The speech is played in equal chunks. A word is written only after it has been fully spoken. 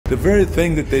The very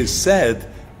thing that they said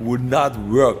would not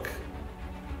work,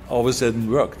 all of a sudden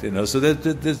worked, you know. So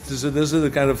those are the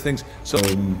kind of things. So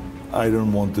I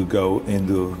don't want to go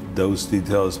into those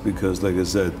details because, like I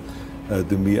said,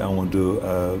 to me, I want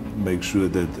to make sure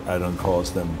that I don't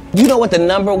cause them. You know what the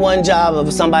 #1 job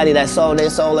of somebody that sold their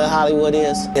soul in Hollywood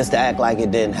is? Is to act like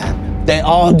it didn't happen. They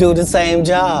all do the same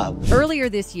job. Earlier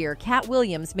this year, Katt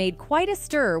Williams made quite a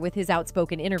stir with his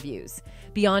outspoken interviews.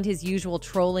 Beyond his usual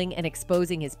trolling and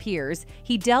exposing his peers,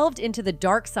 he delved into the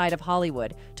dark side of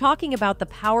Hollywood, talking about the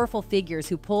powerful figures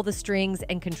who pull the strings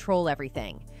and control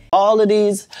everything. All of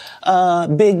these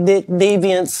big dick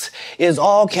deviants is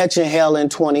all catching hell in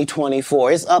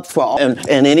 2024. It's up for all.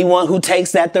 And anyone who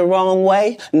takes that the wrong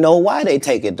way, know why they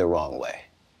take it the wrong way.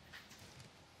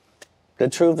 The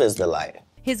truth is the light.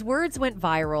 His words went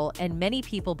viral, and many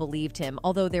people believed him,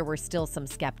 although there were still some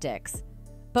skeptics.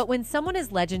 But when someone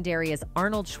as legendary as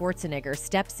Arnold Schwarzenegger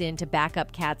steps in to back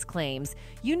up Katt's claims,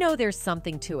 you know there's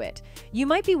something to it. You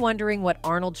might be wondering what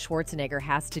Arnold Schwarzenegger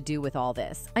has to do with all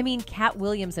this. I mean, Katt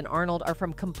Williams and Arnold are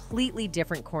from completely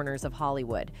different corners of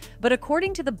Hollywood. But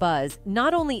according to The Buzz,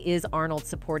 not only is Arnold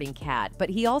supporting Katt, but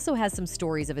he also has some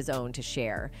stories of his own to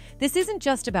share. This isn't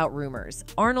just about rumors.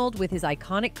 Arnold, with his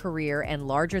iconic career and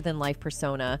larger-than-life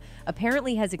persona,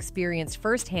 apparently has experienced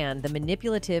firsthand the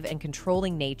manipulative and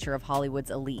controlling nature of Hollywood's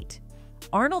elite.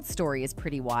 Arnold's story is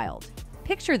pretty wild.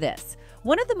 Picture this,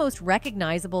 one of the most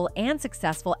recognizable and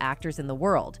successful actors in the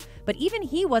world, but even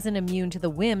he wasn't immune to the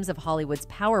whims of Hollywood's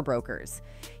power brokers.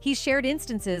 He shared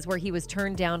instances where he was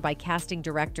turned down by casting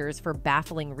directors for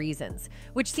baffling reasons,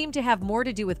 which seemed to have more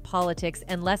to do with politics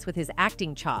and less with his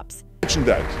acting chops.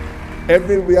 That.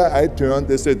 Everywhere I turned,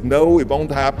 they said, no, it won't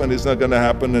happen, it's not going to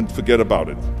happen, and forget about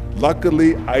it.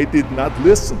 Luckily, I did not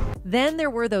listen. Then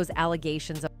there were those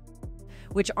allegations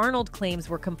which Arnold claims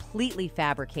were completely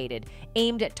fabricated,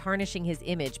 aimed at tarnishing his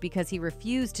image because he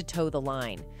refused to toe the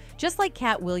line. Just like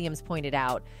Katt Williams pointed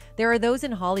out, there are those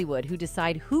in Hollywood who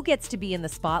decide who gets to be in the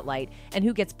spotlight and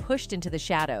who gets pushed into the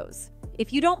shadows.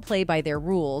 If you don't play by their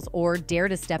rules or dare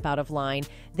to step out of line,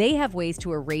 they have ways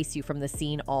to erase you from the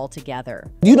scene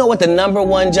altogether. You know what the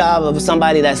 #1 job of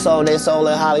somebody that sold their soul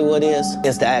in Hollywood is?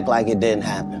 Is to act like it didn't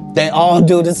happen. They all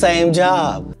do the same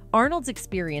job. Arnold's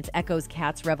experience echoes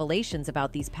Katt's revelations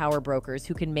about these power brokers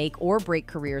who can make or break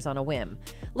careers on a whim.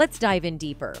 Let's dive in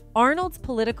deeper. Arnold's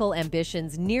political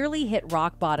ambitions nearly hit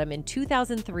rock bottom in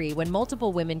 2003 when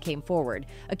multiple women came forward,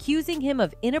 accusing him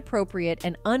of inappropriate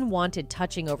and unwanted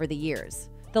touching over the years.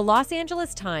 The Los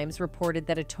Angeles Times reported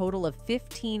that a total of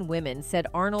 15 women said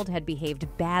Arnold had behaved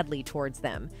badly towards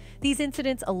them. These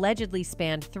incidents allegedly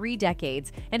spanned 3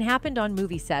 decades and happened on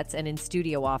movie sets and in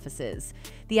studio offices.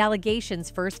 The allegations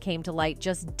first came to light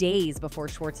just days before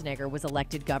Schwarzenegger was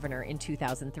elected governor in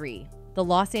 2003. The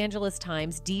Los Angeles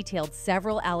Times detailed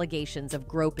several allegations of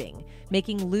groping,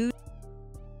 making lewd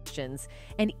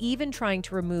and even trying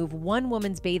to remove one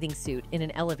woman's bathing suit in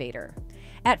an elevator.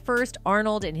 At first,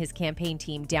 Arnold and his campaign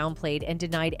team downplayed and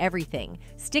denied everything,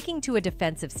 sticking to a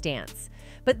defensive stance.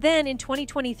 But then in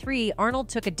 2023, Arnold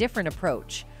took a different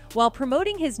approach. While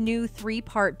promoting his new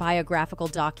 3-part biographical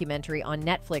documentary on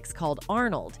Netflix called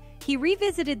Arnold, he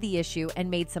revisited the issue and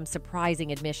made some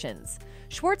surprising admissions.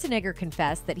 Schwarzenegger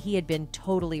confessed that he had been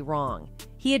totally wrong.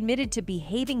 He admitted to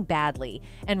behaving badly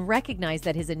and recognized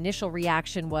that his initial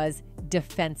reaction was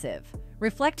defensive.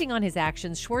 Reflecting on his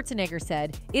actions, Schwarzenegger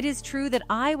said, "It is true that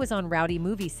I was on rowdy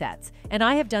movie sets, and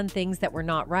I have done things that were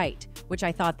not right, which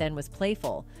I thought then was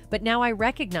playful. But now I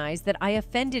recognize that I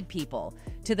offended people.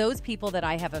 To those people that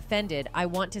I have offended, I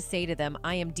want to say to them,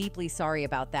 I am deeply sorry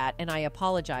about that, and I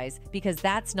apologize, because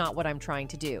that's not what I'm trying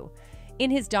to do."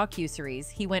 In his docuseries,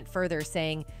 he went further,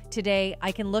 saying, "Today,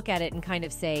 I can look at it and kind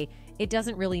of say, it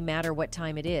doesn't really matter what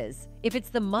time it is. If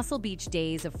it's the Muscle Beach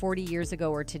days of 40 years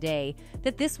ago or today,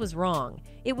 that this was wrong.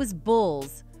 It was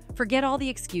bulls. Forget all the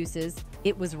excuses.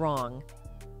 It was wrong."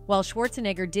 While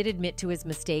Schwarzenegger did admit to his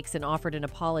mistakes and offered an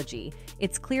apology,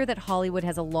 it's clear that Hollywood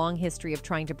has a long history of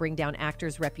trying to bring down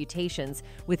actors' reputations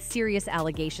with serious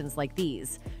allegations like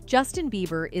these. Justin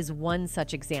Bieber is one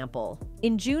such example.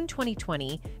 In June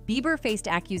 2020, Bieber faced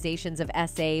accusations of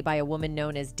SA by a woman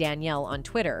known as Danielle on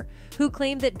Twitter, who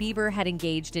claimed that Bieber had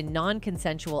engaged in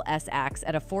non-consensual acts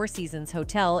at a Four Seasons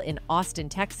hotel in Austin,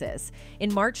 Texas,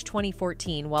 in March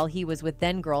 2014 while he was with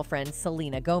then-girlfriend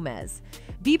Selena Gomez.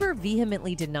 Bieber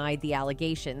vehemently denied the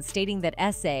allegations, stating that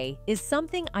SA is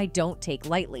something I don't take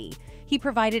lightly. He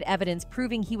provided evidence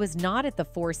proving he was not at the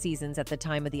Four Seasons at the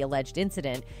time of the alleged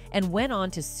incident and went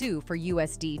on to sue for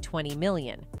USD $20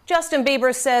 million. Justin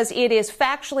Bieber says it is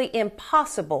factually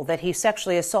impossible that he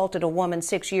sexually assaulted a woman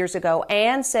 6 years ago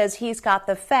and says he's got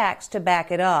the facts to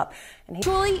back it up.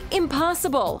 Truly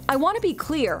impossible. I want to be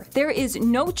clear, there is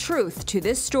no truth to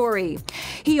this story.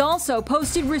 He also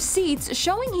posted receipts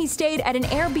showing he stayed at an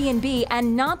Airbnb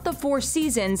and not the Four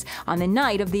Seasons on the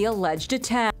night of the alleged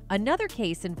attack. Another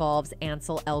case involves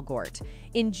Ansel Elgort.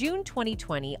 In June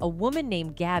 2020, a woman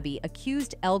named Gabby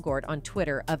accused Elgort on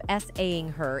Twitter of SA-ing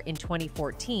her in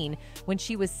 2014 when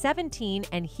she was 17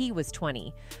 and he was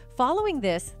 20. Following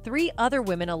this, 3 other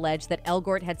women alleged that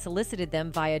Elgort had solicited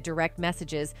them via direct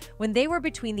messages when they were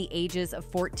between the ages of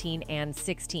 14 and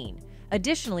 16.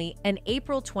 Additionally, an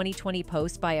April 2020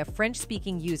 post by a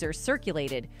French-speaking user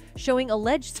circulated, showing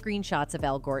alleged screenshots of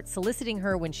Elgort soliciting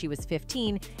her when she was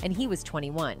 15 and he was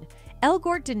 21.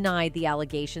 Elgort denied the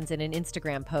allegations in an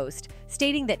Instagram post,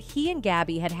 stating that he and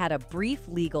Gabby had had a brief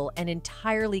legal and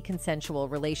entirely consensual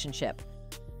relationship.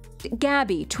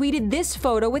 Gabby tweeted this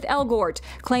photo with Elgort,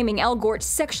 claiming Elgort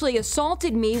sexually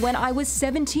assaulted me when I was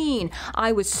 17.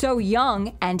 I was so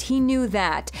young, and he knew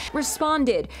that.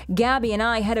 Responded, Gabby and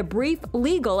I had a brief,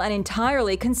 legal, and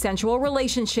entirely consensual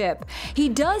relationship. He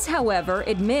does, however,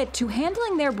 admit to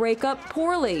handling their breakup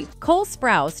poorly. Cole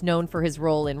Sprouse, known for his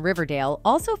role in Riverdale,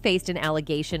 also faced an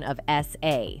allegation of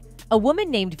SA. A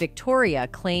woman named Victoria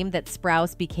claimed that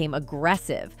Sprouse became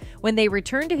aggressive when they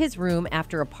returned to his room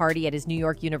after a party at his New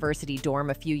York University dorm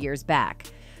a few years back.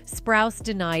 Sprouse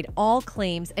denied all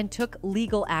claims and took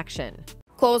legal action.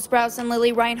 Cole Sprouse and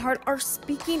Lily Reinhart are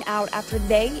speaking out after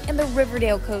they and the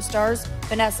Riverdale co-stars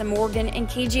Vanessa Morgan and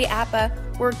KJ Apa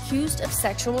were accused of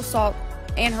sexual assault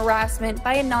and harassment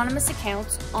by anonymous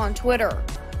accounts on Twitter.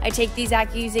 I take these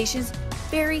accusations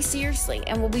very seriously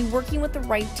and will be working with the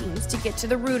right teams to get to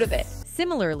the root of it.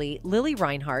 Similarly, Lily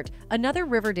Reinhart, another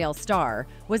Riverdale star,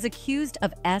 was accused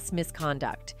of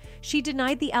misconduct. She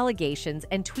denied the allegations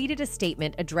and tweeted a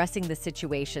statement addressing the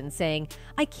situation, saying,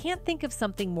 "I can't think of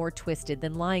something more twisted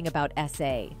than lying about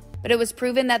SA." But it was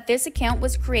proven that this account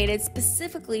was created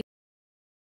specifically to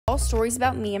tell stories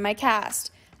about me and my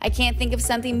cast. I can't think of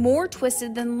something more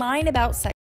twisted than lying about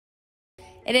sex.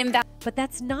 But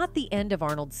that's not the end of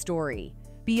Arnold's story.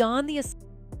 Beyond the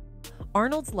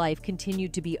Arnold's life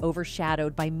continued to be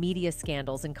overshadowed by media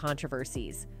scandals and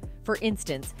controversies. For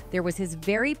instance, there was his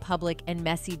very public and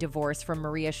messy divorce from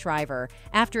Maria Shriver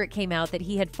after it came out that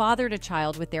he had fathered a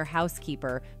child with their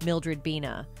housekeeper, Mildred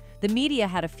Bina. The media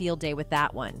had a field day with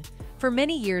that one. For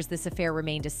many years, this affair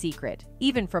remained a secret,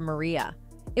 even from Maria.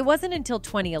 It wasn't until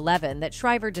 2011 that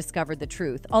Shriver discovered the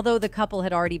truth, although the couple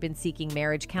had already been seeking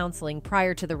marriage counseling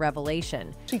prior to the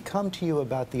revelation. She come to you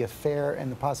about the affair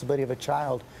and the possibility of a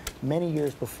child many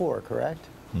years before, correct?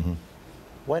 Mm-hmm.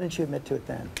 Why didn't you admit to it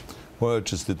then? Well, I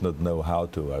just did not know how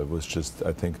to. I was just,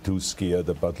 I think, too scared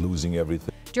about losing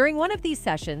everything. During one of these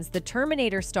sessions, the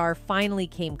Terminator star finally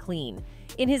came clean.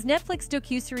 In his Netflix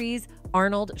docuseries,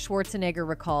 Arnold Schwarzenegger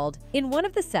recalled, "In one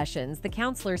of the sessions, the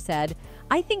counselor said,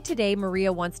 'I think today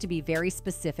Maria wants to be very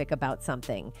specific about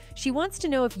something. She wants to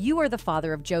know if you are the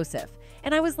father of Joseph.'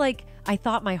 And I was like, I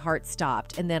thought my heart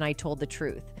stopped, and then I told the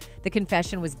truth." The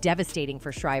confession was devastating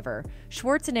for Shriver.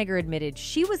 Schwarzenegger admitted,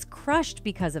 "She was crushed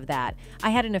because of that.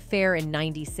 I had an affair in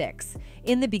 '96.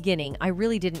 In the beginning, I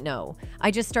really didn't know.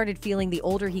 I just started feeling the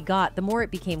older he got, the more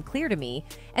it became clear to me.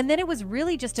 And then it was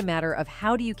really just a matter of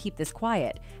how do you keep this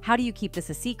quiet? How do you keep this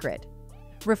a secret?"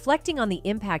 Reflecting on the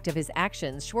impact of his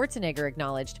actions, Schwarzenegger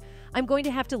acknowledged, "I'm going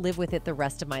to have to live with it the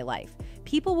rest of my life.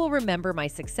 People will remember my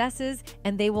successes,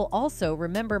 and they will also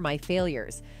remember my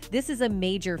failures. This is a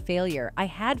major failure. I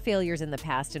had failures in the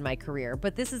past in my career,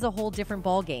 but this is a whole different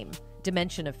ballgame,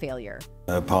 dimension of failure."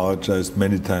 I apologized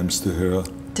many times to her.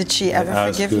 Did she ever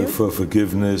forgive you? I asked her for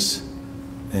forgiveness,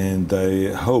 and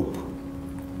I hope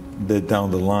that down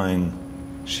the line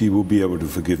she will be able to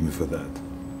forgive me for that.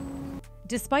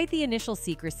 Despite the initial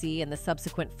secrecy and the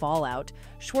subsequent fallout,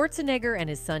 Schwarzenegger and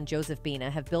his son Joseph Bina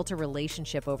have built a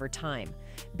relationship over time.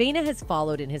 Bina has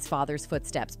followed in his father's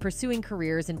footsteps, pursuing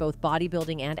careers in both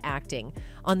bodybuilding and acting.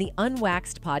 On the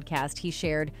Unwaxed podcast, he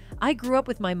shared, "I grew up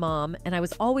with my mom, and I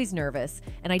was always nervous,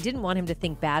 and I didn't want him to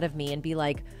think bad of me and be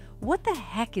like, 'What the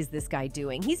heck is this guy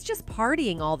doing? He's just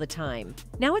partying all the time.'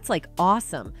 Now it's like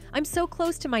awesome. I'm so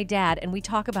close to my dad, and we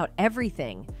talk about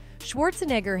everything."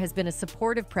 Schwarzenegger has been a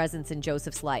supportive presence in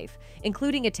Joseph's life,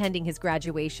 including attending his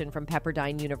graduation from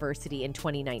Pepperdine University in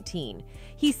 2019.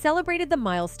 He celebrated the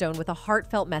milestone with a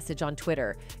heartfelt message on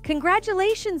Twitter.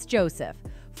 "Congratulations, Joseph!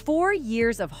 4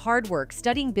 years of hard work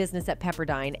studying business at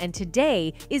Pepperdine, and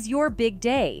today is your big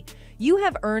day. You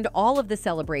have earned all of the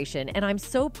celebration, and I'm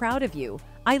so proud of you.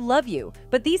 I love you,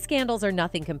 but these scandals are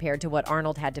nothing compared to what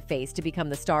Arnold had to face to become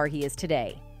the star he is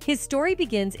today. His story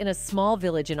begins in a small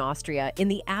village in Austria in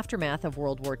the aftermath of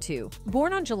World War II.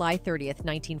 Born on July 30th,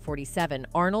 1947,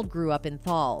 Arnold grew up in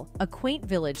Thal, a quaint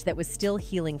village that was still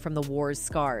healing from the war's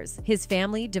scars. His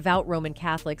family, devout Roman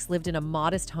Catholics, lived in a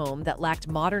modest home that lacked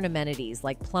modern amenities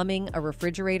like plumbing, a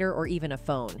refrigerator, or even a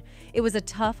phone. It was a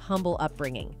tough, humble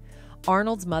upbringing.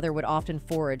 Arnold's mother would often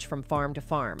forage from farm to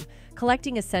farm,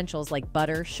 collecting essentials like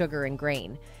butter, sugar, and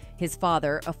grain. His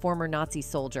father, a former Nazi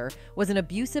soldier, was an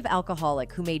abusive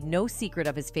alcoholic who made no secret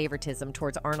of his favoritism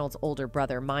towards Arnold's older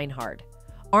brother, Meinhard.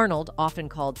 Arnold, often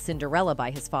called Cinderella by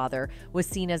his father, was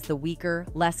seen as the weaker,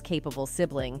 less capable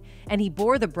sibling, and he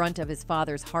bore the brunt of his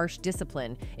father's harsh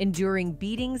discipline, enduring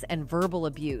beatings and verbal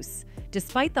abuse.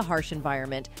 Despite the harsh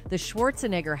environment, the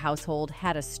Schwarzenegger household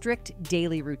had a strict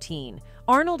daily routine.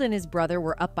 Arnold and his brother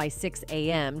were up by 6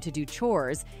 a.m. to do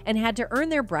chores and had to earn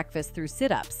their breakfast through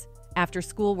sit-ups. After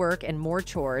schoolwork and more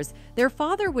chores, their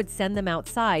father would send them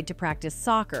outside to practice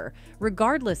soccer,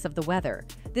 regardless of the weather.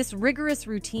 This rigorous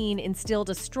routine instilled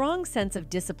a strong sense of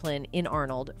discipline in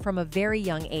Arnold from a very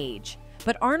young age.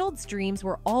 But Arnold's dreams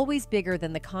were always bigger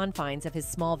than the confines of his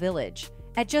small village.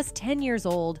 At just 10 years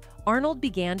old, Arnold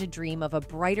began to dream of a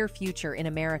brighter future in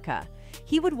America.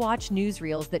 He would watch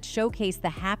newsreels that showcased the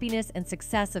happiness and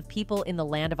success of people in the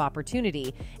land of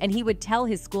opportunity, and he would tell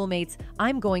his schoolmates,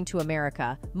 "I'm going to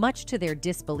America," much to their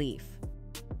disbelief.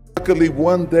 Luckily,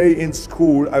 one day in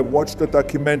school, I watched a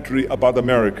documentary about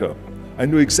America. I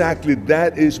knew exactly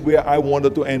that is where I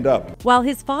wanted to end up. While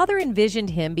his father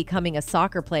envisioned him becoming a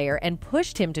soccer player and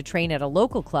pushed him to train at a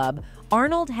local club,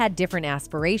 Arnold had different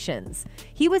aspirations.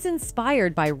 He was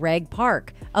inspired by Reg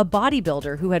Park, a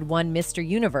bodybuilder who had won Mr.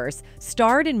 Universe,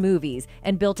 starred in movies,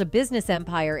 and built a business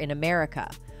empire in America.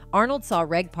 Arnold saw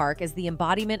Reg Park as the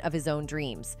embodiment of his own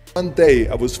dreams. One day,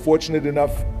 I was fortunate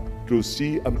enough to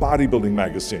see a bodybuilding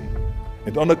magazine.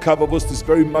 And on the cover was this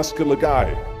very muscular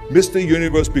guy. Mr.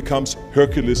 Universe becomes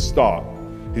Hercules' star.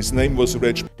 His name was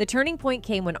Reg. The turning point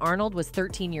came when Arnold was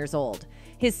 13 years old.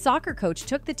 His soccer coach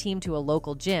took the team to a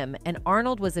local gym, and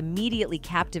Arnold was immediately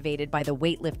captivated by the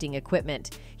weightlifting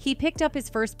equipment. He picked up his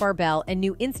first barbell and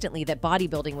knew instantly that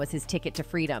bodybuilding was his ticket to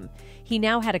freedom. He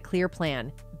now had a clear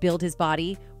plan: build his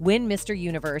body, win Mr.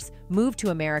 Universe, move to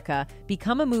America,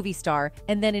 become a movie star,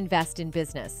 and then invest in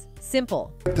business.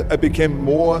 Simple. I became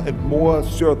more and more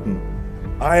certain.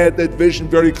 I had that vision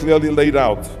very clearly laid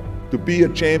out, to be a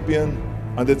champion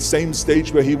on that same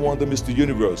stage where he won the Mr.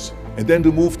 Universe, and then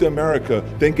to move to America,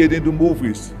 then get into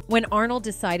movies. When Arnold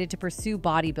decided to pursue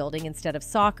bodybuilding instead of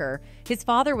soccer, his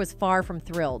father was far from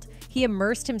thrilled. He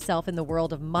immersed himself in the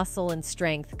world of muscle and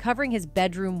strength, covering his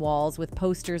bedroom walls with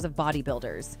posters of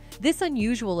bodybuilders. This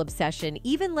unusual obsession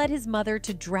even led his mother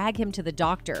to drag him to the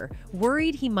doctor,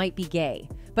 worried he might be gay.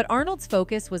 But Arnold's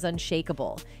focus was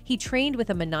unshakable. He trained with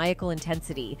a maniacal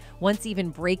intensity, once even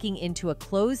breaking into a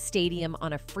closed stadium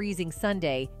on a freezing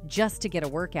Sunday just to get a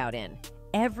workout in.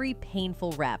 Every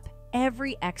painful rep,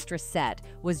 every extra set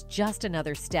was just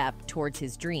another step towards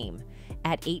his dream.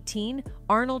 At 18,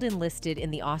 Arnold enlisted in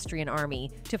the Austrian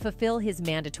army to fulfill his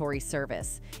mandatory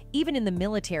service. Even in the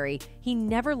military, he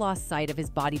never lost sight of his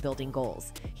bodybuilding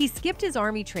goals. He skipped his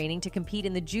army training to compete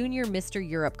in the Junior Mr.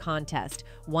 Europe contest,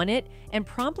 won it, and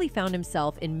promptly found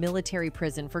himself in military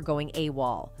prison for going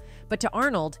AWOL. But to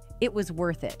Arnold, it was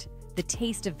worth it. The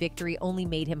taste of victory only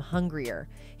made him hungrier.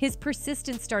 His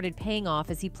persistence started paying off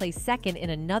as he placed second in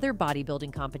another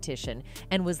bodybuilding competition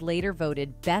and was later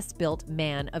voted Best Built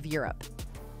Man of Europe.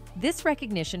 This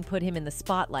recognition put him in the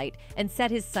spotlight and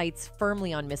set his sights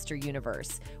firmly on Mr.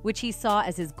 Universe, which he saw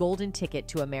as his golden ticket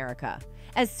to America.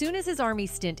 As soon as his army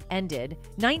stint ended,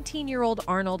 19-year-old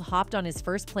Arnold hopped on his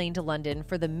first plane to London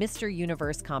for the Mr.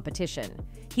 Universe competition.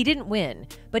 He didn't win,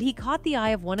 but he caught the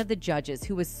eye of one of the judges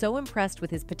who was so impressed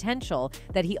with his potential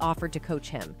that he offered to coach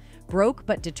him. Broke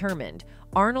but determined,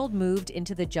 Arnold moved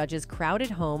into the judge's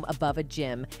crowded home above a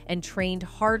gym and trained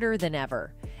harder than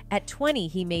ever. At 20,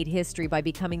 he made history by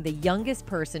becoming the youngest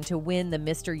person to win the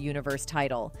Mr. Universe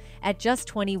title. At just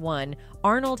 21,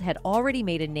 Arnold had already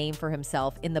made a name for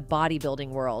himself in the bodybuilding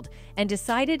world and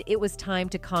decided it was time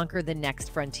to conquer the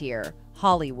next frontier,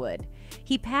 Hollywood.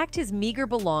 He packed his meager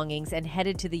belongings and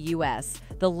headed to the U.S.,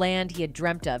 the land he had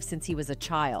dreamt of since he was a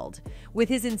child. With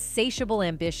his insatiable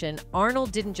ambition,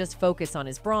 Arnold didn't just focus on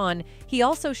his brawn, he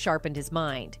also sharpened his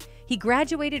mind. He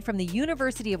graduated from the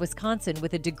University of Wisconsin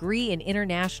with a degree in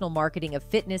international marketing of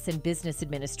fitness and business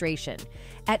administration.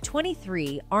 At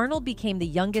 23, Arnold became the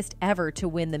youngest ever to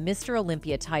win the Mr.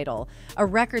 Olympia title, a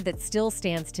record that still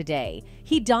stands today.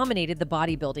 He dominated the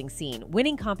bodybuilding scene,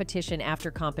 winning competition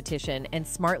after competition and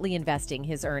smartly investing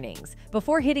his earnings.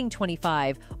 Before hitting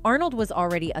 25, Arnold was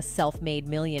already a self-made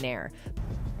millionaire.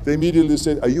 They immediately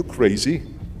said, "Are you crazy?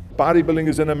 Bodybuilding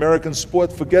is an American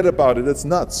sport, forget about it, it's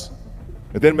nuts."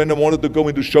 And then when I wanted to go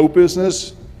into show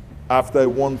business, after I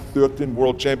won 13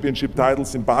 world championship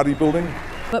titles in bodybuilding.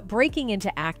 But breaking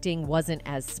into acting wasn't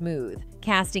as smooth.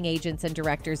 Casting agents and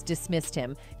directors dismissed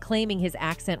him, claiming his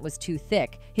accent was too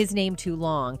thick, his name too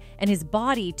long, and his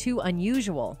body too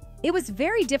unusual. It was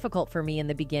very difficult for me in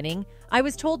the beginning. I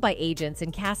was told by agents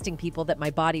and casting people that my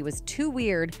body was too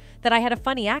weird, that I had a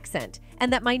funny accent,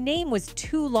 and that my name was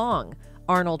too long,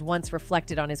 Arnold once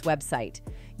reflected on his website.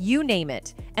 You name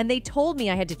it, and they told me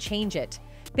I had to change it.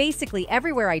 Basically,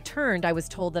 everywhere I turned, I was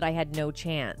told that I had no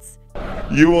chance.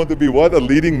 You want to be what? A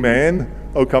leading man?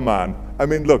 Oh, come on. I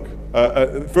mean, look,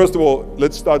 first of all,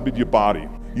 let's start with your body.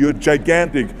 You're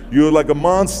gigantic. You're like a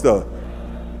monster.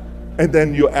 And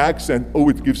then your accent, oh,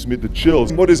 it gives me the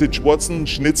chills. What is it,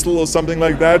 Schwarzenegger or something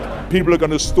like that? People are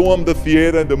going to storm the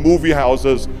theater and the movie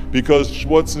houses because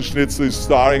Schwarzenegger is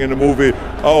starring in a movie.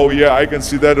 Oh, yeah, I can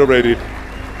see that already.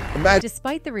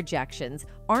 Despite the rejections,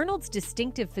 Arnold's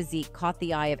distinctive physique caught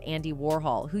the eye of Andy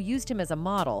Warhol, who used him as a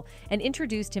model and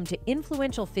introduced him to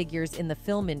influential figures in the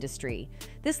film industry.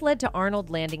 This led to Arnold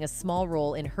landing a small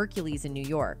role in Hercules in New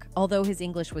York. Although his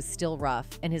English was still rough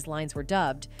and his lines were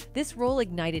dubbed, this role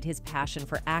ignited his passion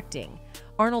for acting.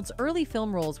 Arnold's early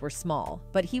film roles were small,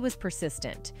 but he was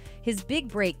persistent. His big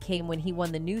break came when he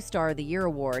won the New Star of the Year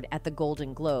award at the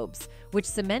Golden Globes, which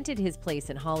cemented his place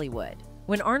in Hollywood.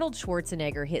 When Arnold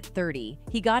Schwarzenegger hit 30,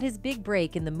 he got his big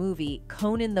break in the movie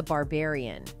Conan the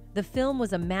Barbarian. The film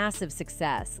was a massive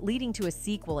success, leading to a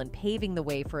sequel and paving the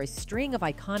way for a string of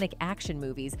iconic action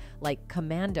movies like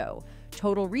Commando,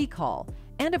 Total Recall,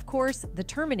 and of course, The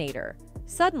Terminator.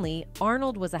 Suddenly,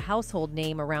 Arnold was a household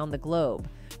name around the globe,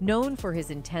 known for his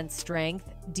intense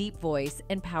strength, deep voice,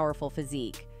 and powerful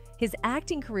physique. His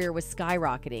acting career was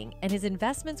skyrocketing, and his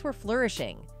investments were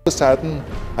flourishing. All of a sudden,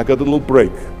 I got a little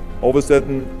break. All of a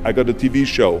sudden, I got a TV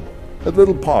show, a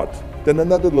little part, then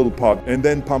another little part, and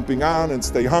then pumping on and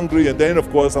stay hungry. And then, of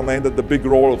course, I landed the big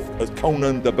role of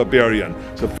Conan the Barbarian.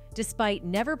 Despite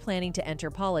never planning to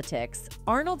enter politics,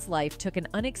 Arnold's life took an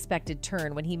unexpected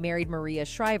turn when he married Maria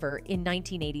Shriver in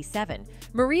 1987.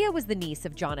 Maria was the niece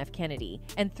of John F. Kennedy,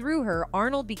 and through her,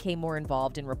 Arnold became more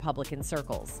involved in Republican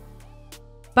circles.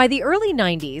 By the early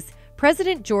 90s,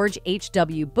 President George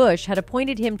H.W. Bush had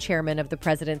appointed him chairman of the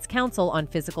President's Council on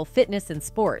Physical Fitness and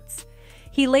Sports.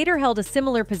 He later held a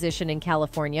similar position in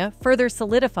California, further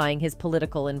solidifying his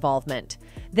political involvement.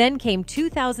 Then came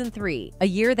 2003, a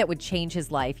year that would change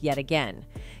his life yet again.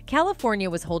 California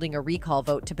was holding a recall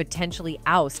vote to potentially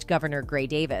oust Governor Gray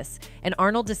Davis, and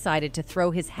Arnold decided to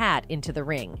throw his hat into the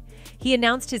ring. He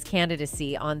announced his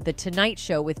candidacy on The Tonight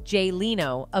Show with Jay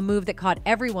Leno, a move that caught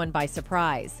everyone by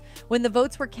surprise. When the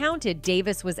votes were counted,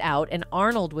 Davis was out and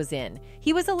Arnold was in.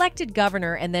 He was elected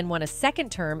governor and then won a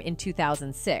second term in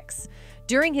 2006.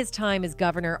 During his time as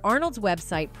governor, Arnold's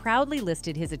website proudly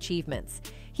listed his achievements.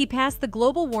 He passed the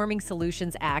Global Warming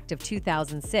Solutions Act of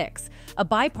 2006, a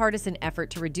bipartisan effort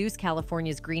to reduce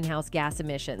California's greenhouse gas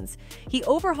emissions. He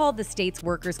overhauled the state's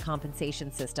workers' compensation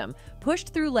system, pushed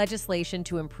through legislation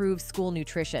to improve school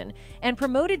nutrition, and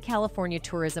promoted California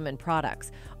tourism and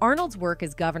products. Arnold's work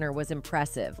as governor was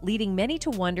impressive, leading many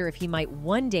to wonder if he might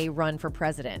one day run for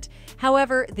president.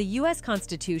 However, the U.S.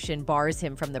 Constitution bars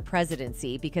him from the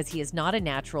presidency because he is not a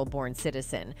natural-born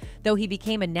citizen, though he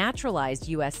became a naturalized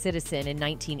U.S. citizen in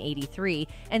 1983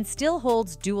 and still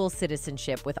holds dual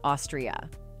citizenship with Austria.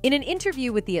 In an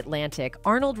interview with The Atlantic,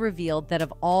 Arnold revealed that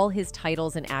of all his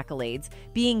titles and accolades,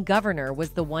 being governor was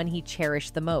the one he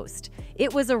cherished the most.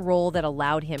 It was a role that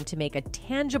allowed him to make a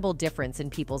tangible difference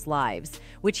in people's lives,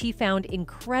 which he found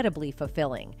incredibly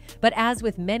fulfilling. But as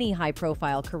with many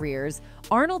high-profile careers,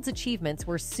 Arnold's achievements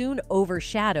were soon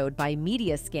overshadowed by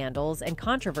media scandals and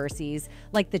controversies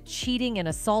like the cheating and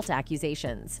assault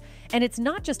accusations. And it's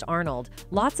not just Arnold.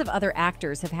 Lots of other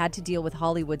actors have had to deal with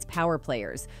Hollywood's power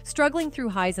players, struggling through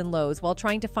highs and lows while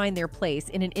trying to find their place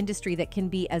in an industry that can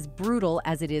be as brutal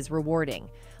as it is rewarding.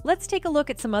 Let's take a look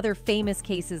at some other famous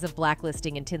cases of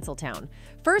blacklisting in Tinseltown.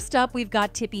 First up, we've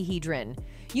got Tippi Hedren.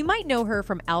 You might know her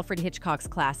from Alfred Hitchcock's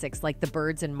classics like The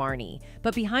Birds and Marnie,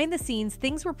 but behind the scenes,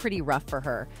 things were pretty rough for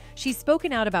her. She's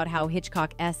spoken out about how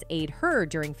Hitchcock S.'d her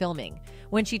during filming.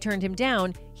 When she turned him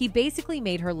down, he basically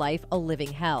made her life a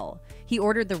living hell. He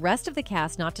ordered the rest of the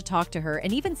cast not to talk to her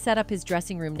and even set up his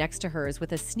dressing room next to hers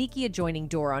with a sneaky adjoining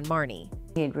door on Marnie.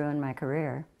 He'd ruined my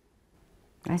career.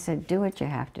 I said, do what you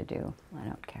have to do. I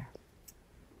don't care.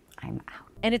 I'm out.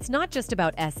 And it's not just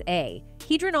about S.A.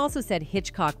 Hedren also said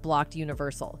Hitchcock blocked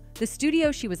Universal, the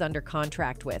studio she was under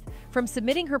contract with, from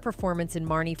submitting her performance in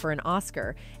Marnie for an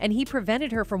Oscar, and he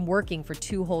prevented her from working for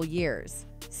 2 whole years.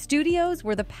 Studios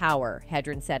were the power,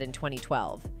 Hedren said in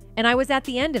 2012. And I was at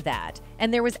the end of that,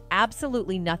 and there was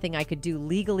absolutely nothing I could do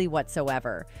legally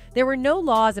whatsoever. There were no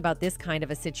laws about this kind of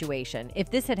a situation.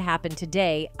 If this had happened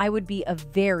today, I would be a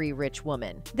very rich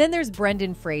woman. Then there's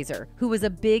Brendan Fraser, who was a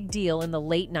big deal in the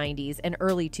late 90s and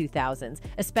early 2000s,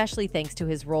 especially thanks to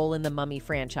his role in the Mummy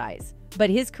franchise. But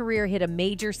his career hit a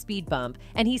major speed bump,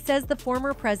 and he says the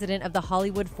former president of the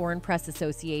Hollywood Foreign Press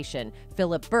Association,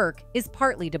 Philip Burke, is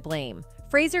partly to blame.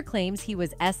 Fraser claims he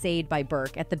was SA'd by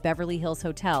Burke at the Beverly Hills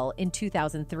Hotel in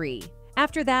 2003.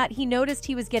 After that, he noticed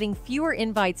he was getting fewer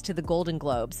invites to the Golden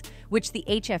Globes, which the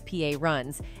HFPA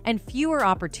runs, and fewer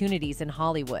opportunities in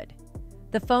Hollywood.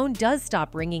 The phone does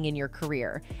stop ringing in your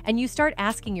career, and you start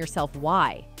asking yourself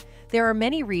why. There are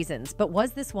many reasons, but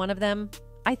was this one of them?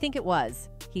 I think it was,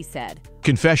 he said.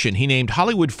 Confession: he named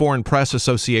Hollywood Foreign Press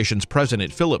Association's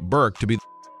president Philip Burke to be the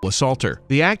assaulter.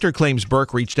 The actor claims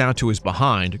Burke reached out to his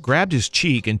behind, grabbed his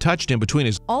cheek, and touched him between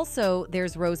his... Also,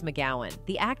 there's Rose McGowan.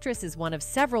 The actress is one of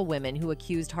several women who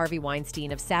accused Harvey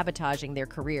Weinstein of sabotaging their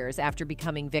careers after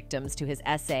becoming victims to his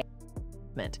SA.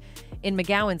 In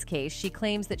McGowan's case, she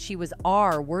claims that she was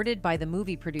R-worded by the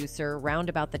movie producer round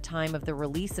about the time of the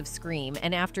release of Scream,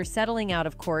 and after settling out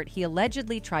of court, he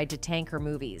allegedly tried to tank her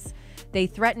movies. They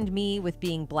threatened me with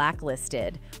being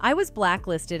blacklisted. I was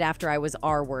blacklisted after I was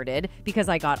R-worded, because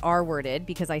I got R-worded,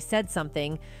 because I said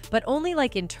something, but only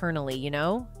like internally, you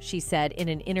know? She said in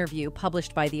an interview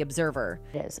published by The Observer.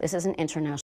 This is an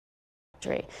international.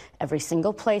 Every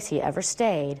single place he ever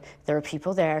stayed, there were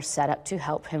people there set up to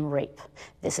help him rape.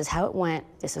 This is how it went.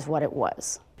 This is what it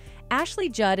was. Ashley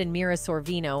Judd and Mira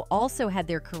Sorvino also had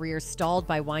their careers stalled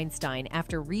by Weinstein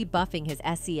after rebuffing his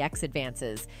SCX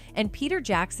advances, and Peter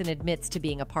Jackson admits to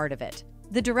being a part of it.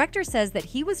 The director says that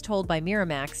he was told by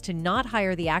Miramax to not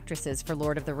hire the actresses for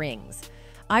Lord of the Rings.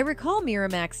 I recall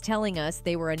Miramax telling us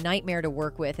they were a nightmare to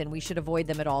work with and we should avoid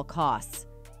them at all costs,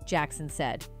 Jackson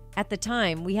said. At the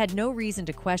time, we had no reason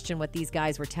to question what these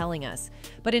guys were telling us,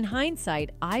 but in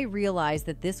hindsight, I realized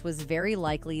that this was very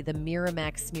likely the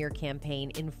Miramax smear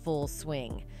campaign in full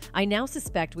swing. I now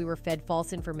suspect we were fed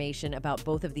false information about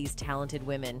both of these talented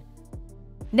women.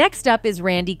 Next up is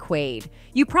Randy Quaid.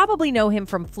 You probably know him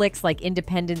from flicks like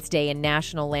Independence Day and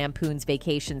National Lampoon's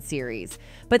Vacation series.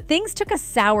 But things took a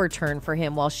sour turn for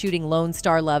him while shooting Lone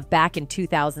Star Love back in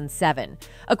 2007.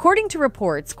 According to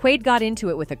reports, Quaid got into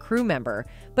it with a crew member,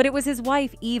 but it was his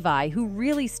wife, Evi, who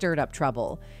really stirred up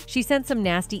trouble. She sent some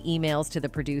nasty emails to the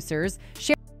producers,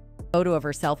 shared a photo of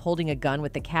herself holding a gun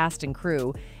with the cast and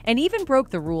crew, and even broke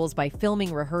the rules by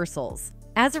filming rehearsals.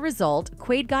 As a result,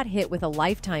 Quaid got hit with a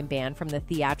lifetime ban from the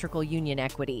Theatrical Union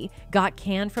Equity, got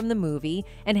canned from the movie,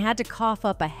 and had to cough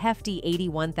up a hefty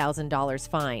 $81,000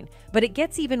 fine. But it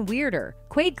gets even weirder.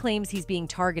 Quaid claims he's being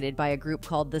targeted by a group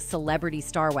called the Celebrity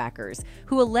Starwhackers,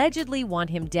 who allegedly want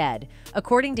him dead.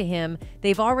 According to him,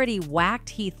 they've already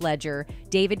whacked Heath Ledger,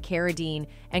 David Carradine,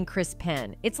 and Chris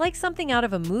Penn. It's like something out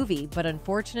of a movie, but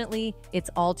unfortunately, it's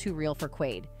all too real for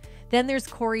Quaid. Then there's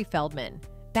Corey Feldman.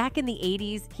 Back in the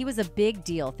 80s, he was a big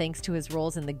deal thanks to his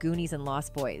roles in The Goonies and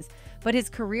Lost Boys. But his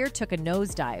career took a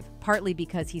nosedive, partly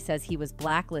because he says he was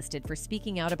blacklisted for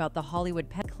speaking out about the Hollywood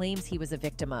pet claims he was a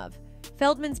victim of.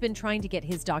 Feldman's been trying to get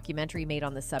his documentary made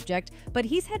on the subject, but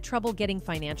he's had trouble getting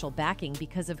financial backing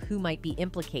because of who might be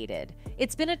implicated.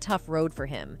 It's been a tough road for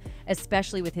him,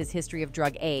 especially with his history of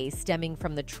drug A stemming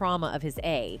from the trauma of his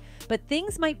A, but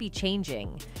things might be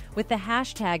changing. With the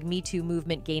hashtag #MeToo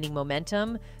movement gaining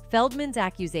momentum, Feldman's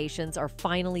accusations are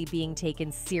finally being taken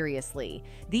seriously.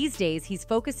 These days, he's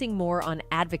focusing more on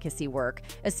advocacy work,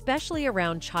 especially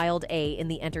around child A in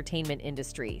the entertainment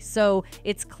industry. So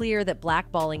it's clear that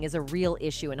blackballing is a real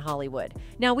issue in Hollywood.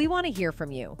 Now, we want to hear from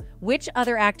you. Which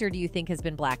other actor do you think has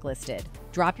been blacklisted?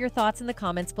 Drop your thoughts in the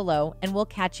comments below, and we'll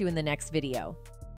catch you in the next video.